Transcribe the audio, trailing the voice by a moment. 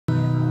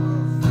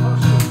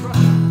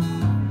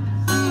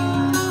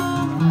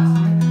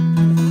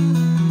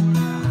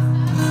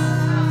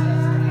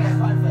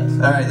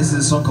Alright, this is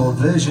a song called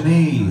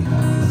Virginie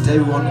with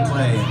David Ward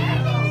Maclean.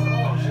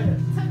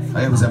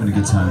 I hope he's having a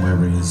good time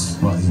wherever he is.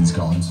 Well, he's in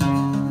Scotland.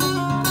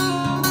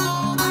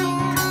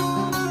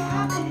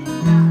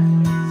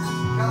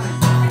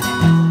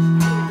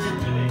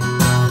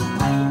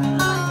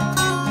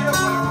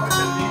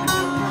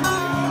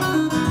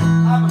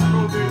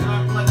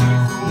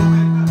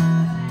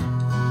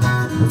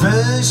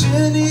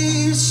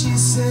 Virginie, she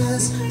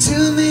says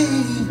to me,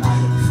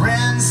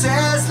 France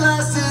has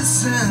lost its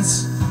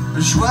sense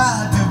of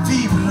joie de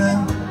vivre.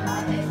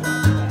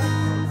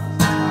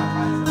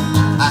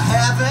 I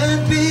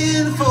haven't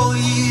been for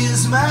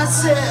years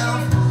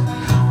myself.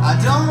 I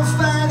don't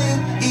find it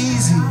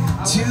easy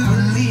to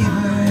believe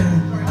her,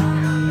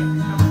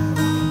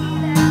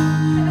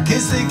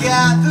 'cause they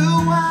got the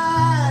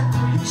wine,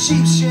 the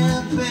cheap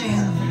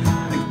champagne,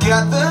 they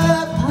got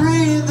the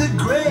brie, the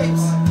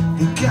grapes,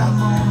 they got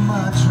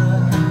Montmartre.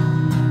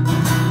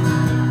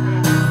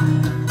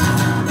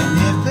 And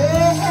if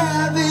they're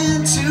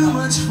having too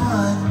much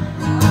fun,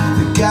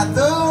 they got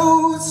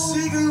those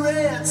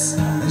cigarettes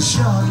and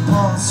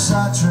Jean-Paul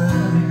Sartre.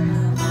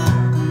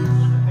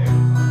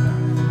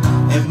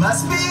 It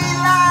must be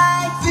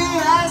like the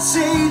Ice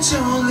Age,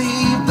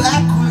 only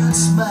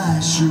backwards, my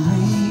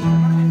cherie,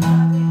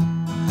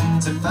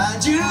 to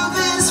find you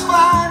this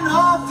far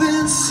north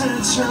in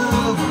search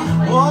of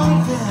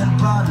warmth and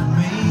part of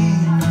me.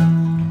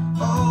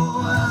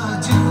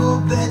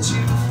 That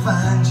you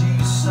find you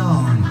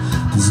some,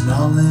 there's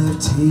none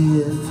left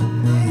here for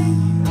me.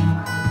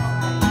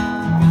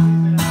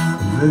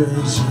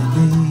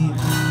 Virginie,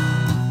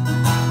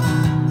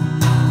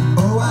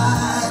 oh,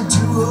 I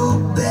do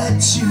hope that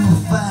you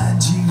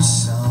find you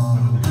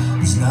some,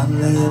 there's none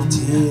left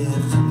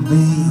here for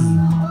me.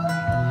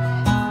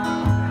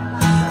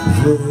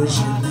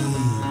 Virginie,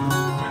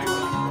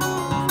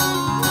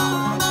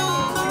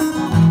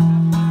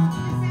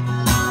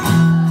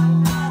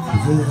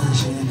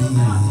 Virginie.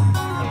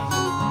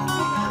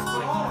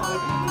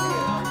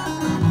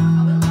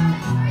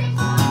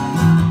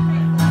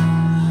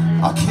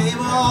 I came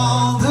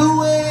all the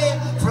way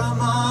from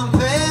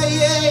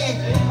Montpellier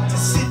to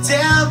sit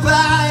down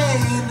by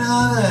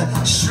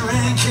another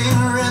shrinking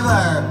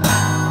river,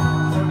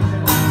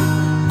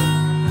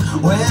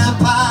 where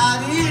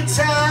party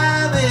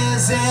time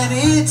is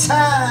any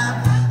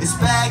time. It's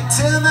back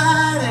to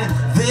mine and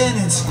then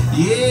it's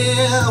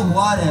yeah,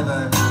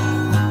 whatever.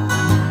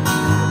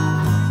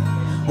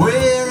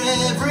 Where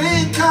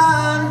every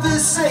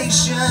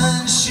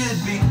conversation should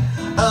be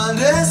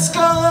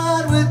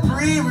underscored with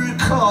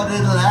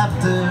pre-recorded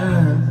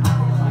laughter.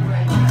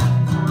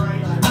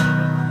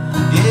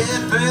 Yeah,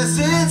 first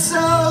it's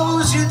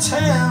oh, je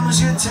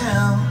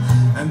t'aime,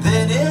 and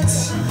then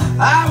it's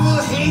I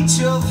will hate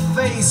your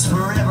face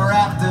forever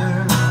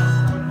after.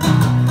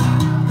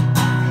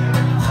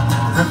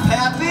 From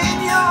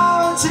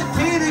Papillon to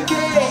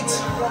Petergate,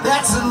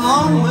 that's a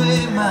long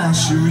way, my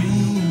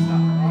cherie.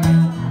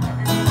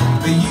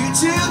 But you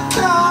two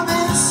come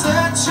in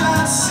such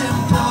a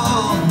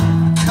simple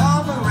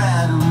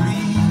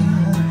camaraderie.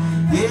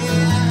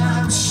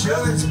 Yeah, I'm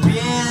sure it's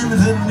bien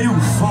venu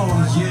for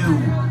you.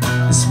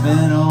 It's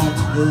been all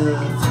clear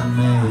for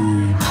me.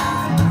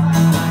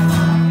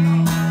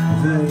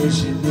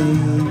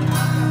 Virginie,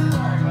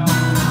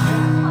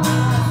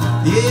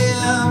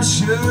 yeah, I'm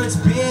sure it's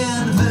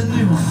bien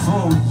venu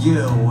for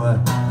you.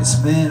 It's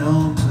been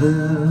all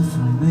clear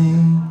for me.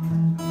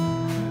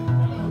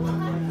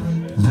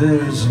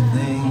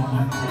 Virginie,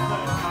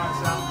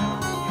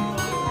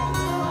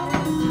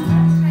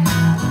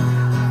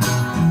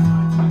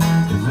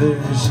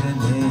 Virginie.